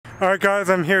Alright guys,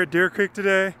 I'm here at Deer Creek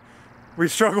today. We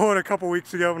struggled a couple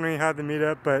weeks ago when we had the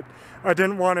meetup, but I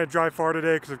didn't want to drive far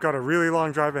today because I've got a really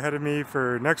long drive ahead of me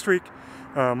for next week.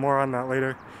 More on that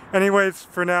later. Anyways,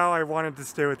 for now I wanted to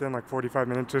stay within like 45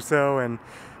 minutes or so, and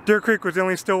Deer Creek was the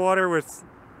only still water which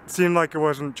seemed like it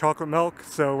wasn't chocolate milk,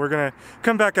 so we're gonna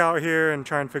come back out here and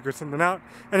try and figure something out.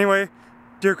 Anyway,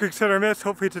 Deer Creek's hit or miss.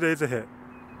 Hopefully today's a hit.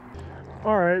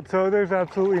 Alright, so there's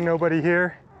absolutely nobody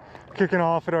here. Kicking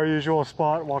off at our usual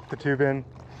spot, walk the tube in.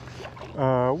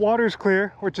 Water's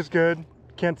clear, which is good.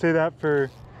 Can't say that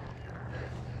for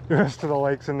the rest of the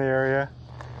lakes in the area.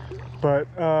 But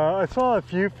I saw a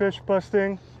few fish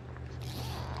busting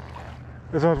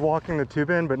as I was walking the tube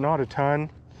in, but not a ton.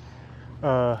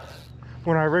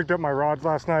 When I rigged up my rods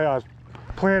last night, I was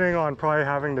planning on probably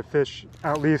having to fish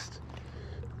at least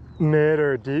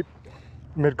mid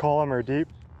column or deep.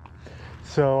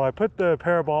 So I put the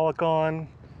parabolic on,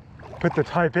 put the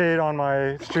Type 8 on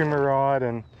my streamer rod,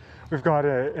 and we've got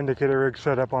an indicator rig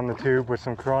set up on the tube with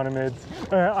some chironomids.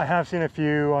 I have seen a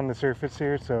few on the surface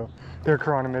here, so there are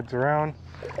chironomids around.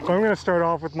 So I'm going to start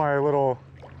off with my little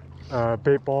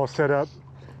bait ball setup.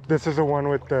 This is the one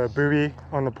with the booby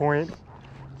on the point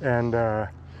and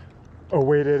a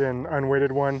weighted and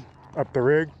unweighted one up the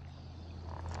rig.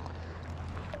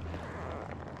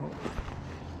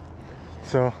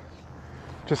 So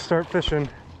just start fishing.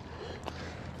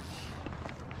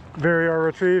 Vary our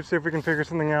retrieve, see if we can figure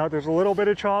something out. There's a little bit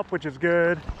of chop, which is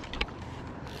good.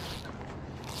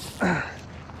 I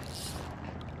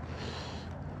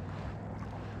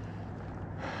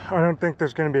don't think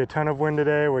there's going to be a ton of wind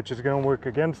today, which is going to work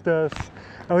against us.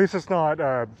 At least it's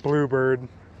not bluebird.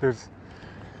 There's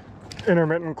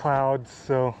intermittent clouds,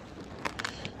 so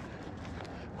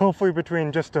hopefully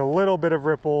between just a little bit of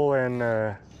ripple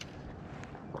and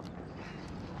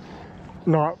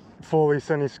not fully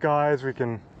sunny skies, we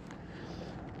can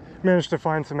manage to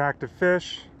find some active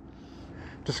fish.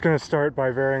 Just going to start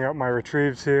by varying up my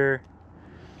retrieves here.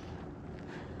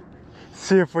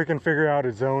 See if we can figure out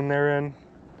a zone they're in.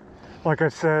 Like I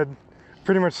said,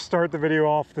 pretty much start the video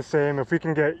off the same. If we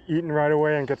can get eaten right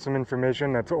away and get some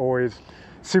information, that's always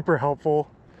super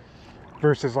helpful,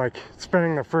 versus like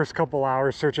spending the first couple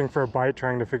hours searching for a bite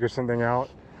trying to figure something out.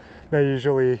 That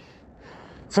usually,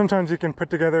 sometimes you can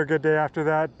put together a good day after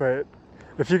that, but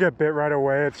if you get bit right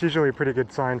away, it's usually a pretty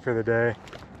good sign for the day.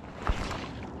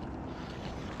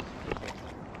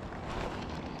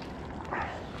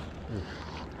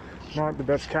 Not the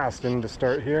best casting to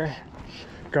start here.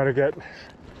 Got to get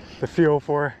the feel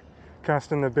for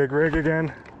casting the big rig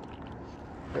again.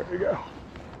 There we go.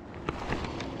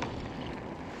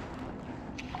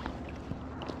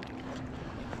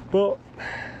 Well,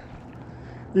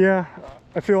 yeah,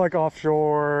 I feel like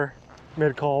offshore,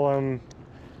 mid-column,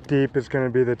 deep is going to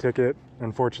be the ticket,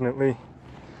 unfortunately.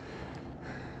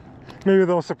 Maybe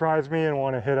they'll surprise me and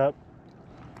want to hit up.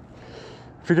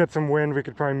 If we get some wind, we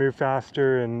could probably move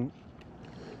faster and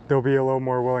they'll be a little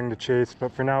more willing to chase,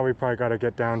 but for now we probably got to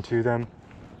get down to them.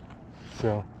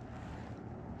 So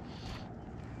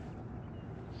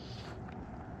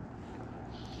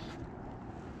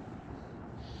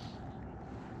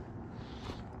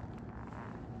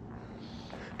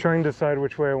trying to decide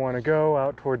which way I want to go,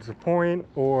 out towards the point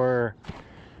or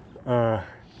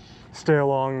stay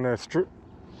along the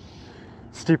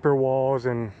steeper walls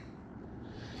and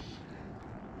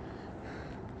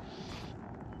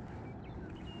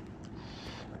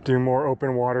do more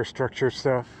open water structure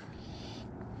stuff.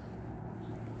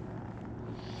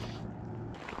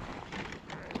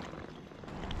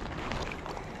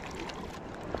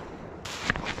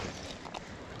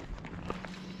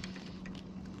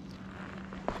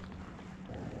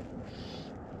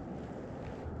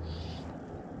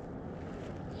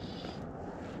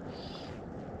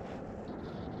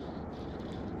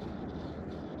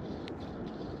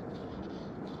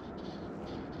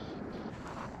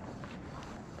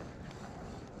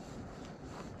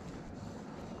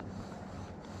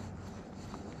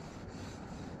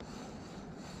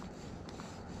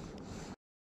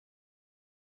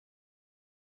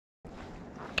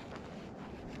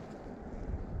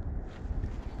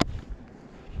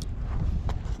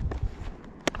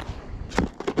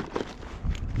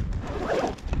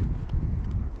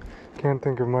 Can't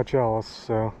think of much else,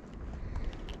 so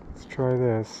let's try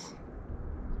this.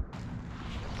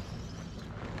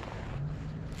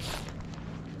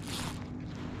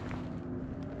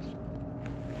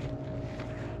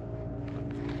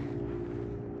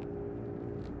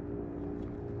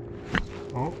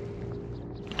 Oh.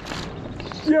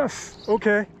 Yes!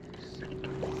 Okay.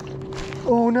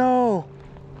 Oh no!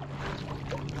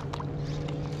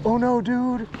 Oh no,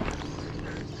 dude!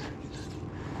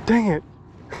 Dang it.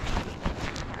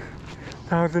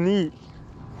 That was an eat.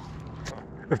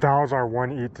 If that was our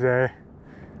one eat today,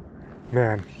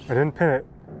 man, I didn't pin it.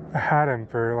 I had him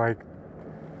for like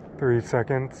 3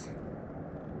 seconds.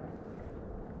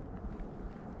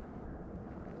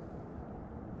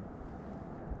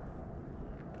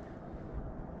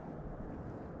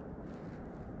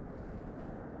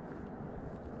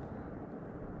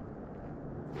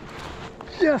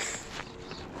 Yes!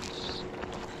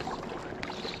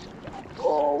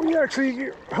 Oh, we actually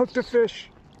hooked a fish.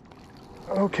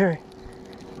 Okay.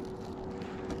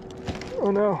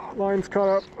 Oh no, line's caught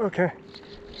up. Okay.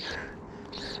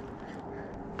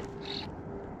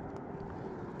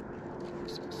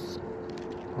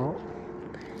 Oh,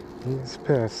 he's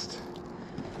pissed.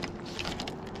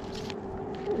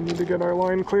 We need to get our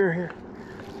line clear here.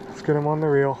 Let's get him on the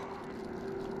reel.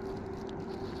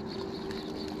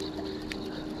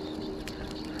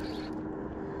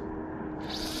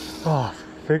 Oh,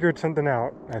 figured something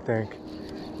out, I think.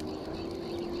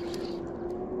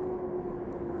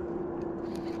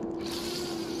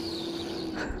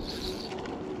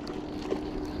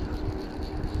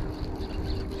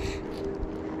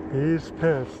 He's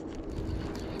pissed.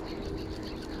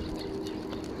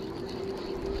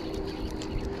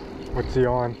 What's he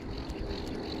on?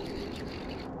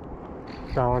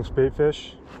 Balanced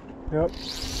baitfish? Yep.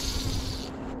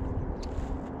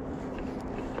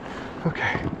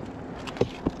 Okay.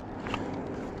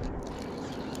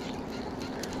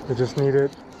 I just need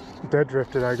it dead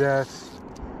drifted, I guess.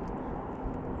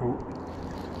 Ooh.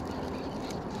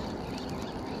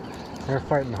 They're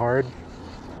fighting hard.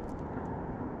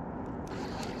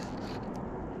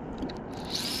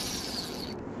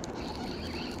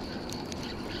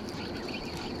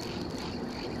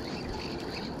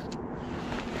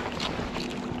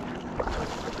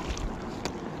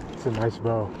 It's a nice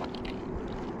bow.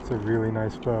 It's a really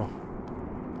nice bow.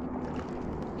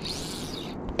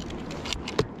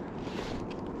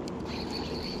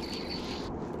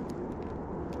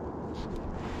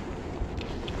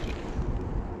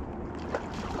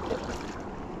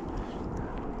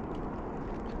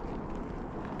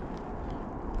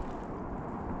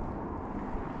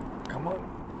 Come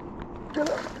on. Get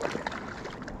up.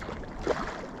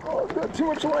 Oh, I've got too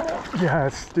much line out.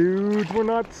 Yes, dude, we're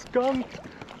not skunked.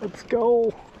 Let's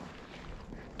go.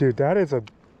 Dude, that is a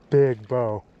big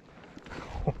bow.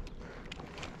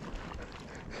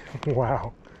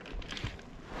 Wow.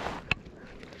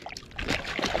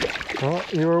 Well,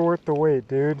 you were worth the wait,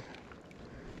 dude.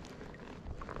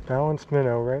 Balanced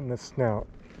minnow right in the snout.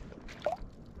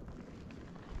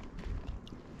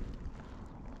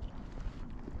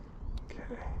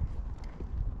 Okay.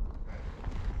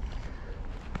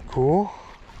 Cool.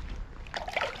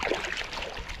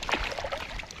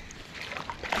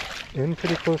 In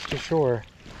pretty close to shore.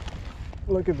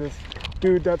 Look at this.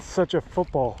 Dude, that's such a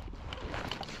football.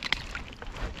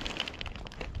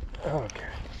 Okay.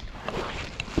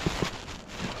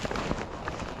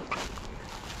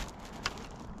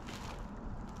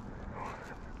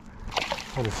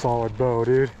 What a solid bow,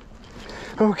 dude.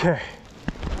 Okay.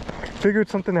 Figured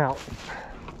something out.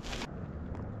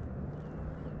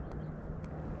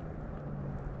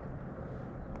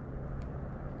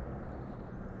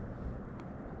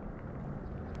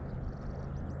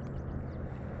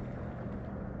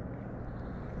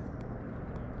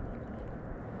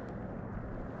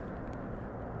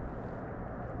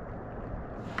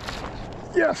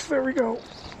 Yes, there we go.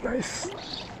 Nice.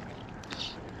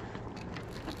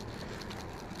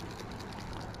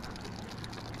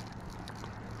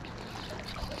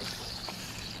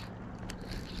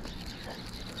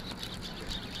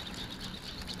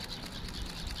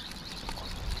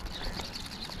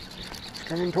 It's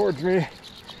coming towards me.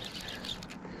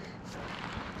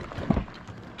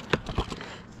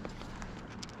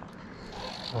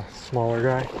 A smaller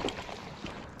guy.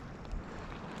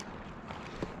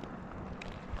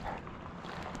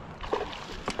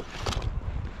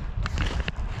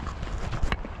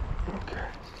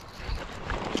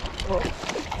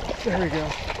 There we go.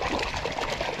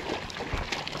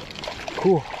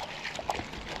 Cool.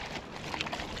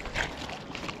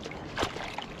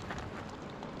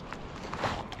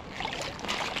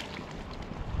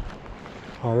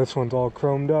 Oh, this one's all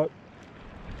chromed up.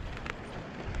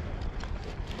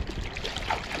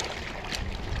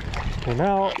 Came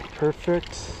out. Perfect.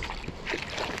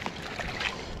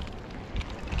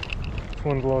 This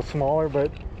one's a little smaller,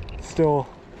 but still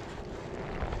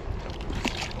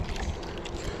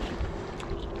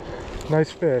nice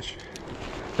fish.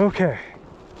 Okay.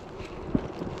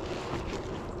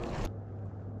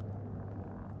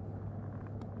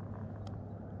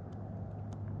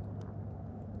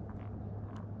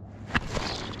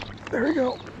 There we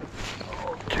go.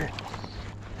 Okay.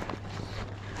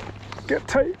 Get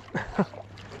tight.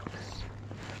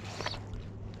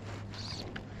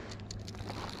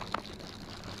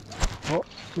 Oh,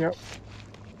 yep.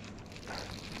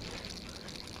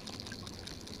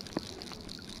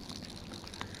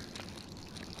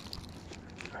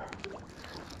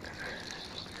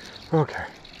 Okay.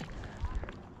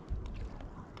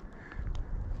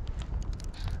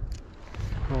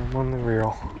 I'm on the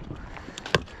reel.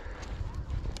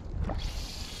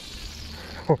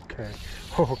 Okay,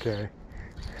 okay.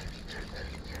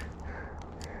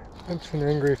 That's an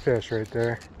angry fish right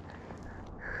there.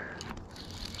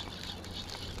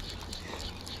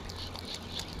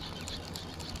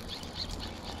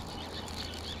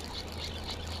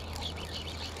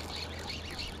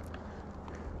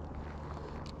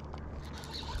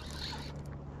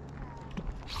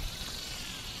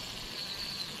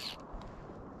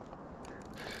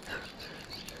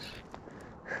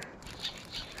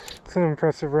 It's an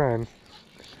impressive run.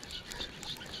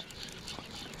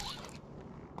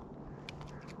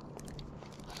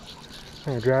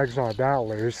 And the drag's not that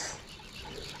loose.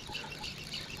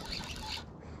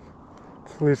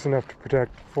 It's loose enough to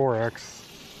protect 4X.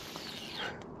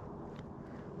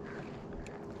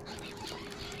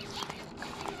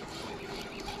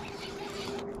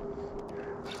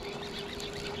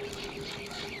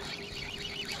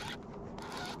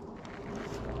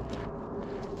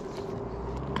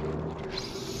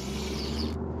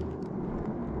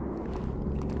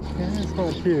 Yeah, it's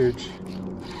not huge.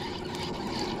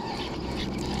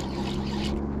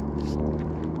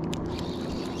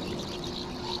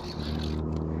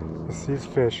 These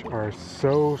fish are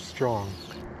so strong.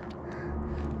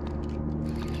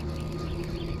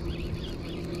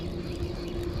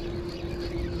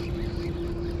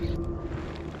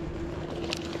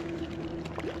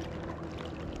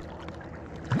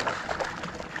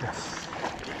 Yes.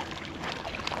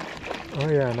 Oh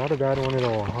yeah, not a bad one at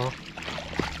all, huh?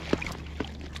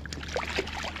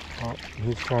 Oh,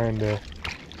 he's trying to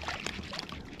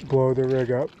blow the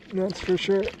rig up, that's for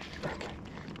sure. Okay,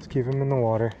 let's keep him in the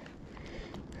water.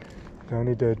 Don't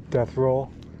need to death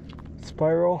roll,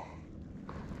 spiral.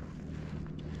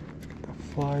 The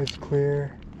fly's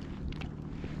clear.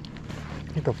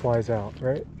 I think the fly's out,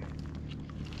 right?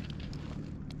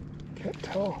 Can't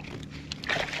tell.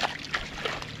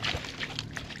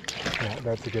 Yeah,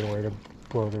 that's a good way to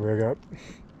blow the rig up.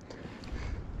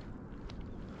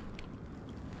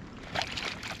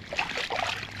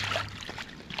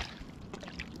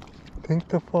 I think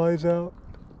the fly's out.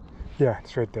 Yeah,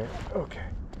 it's right there. Okay.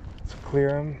 Let's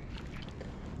clear him.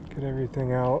 Get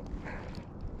everything out.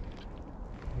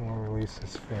 And we'll release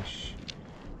this fish.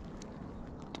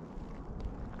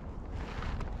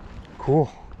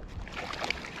 Cool.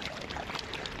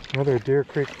 Another Deer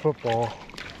Creek football.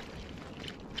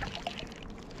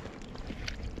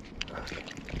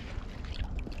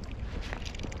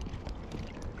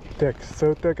 Thick,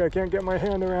 so thick I can't get my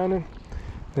hand around him.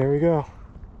 There we go.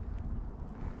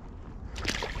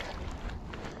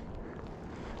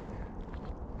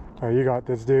 Oh, you got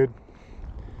this, dude.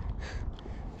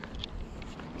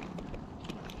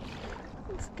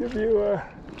 Let's give you a...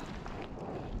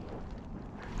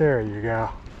 There you go.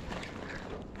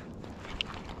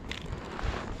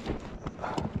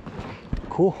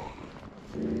 Cool.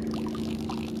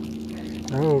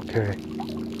 Okay.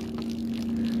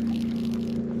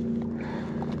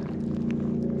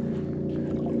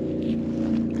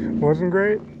 Wasn't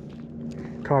great.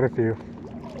 Caught a few.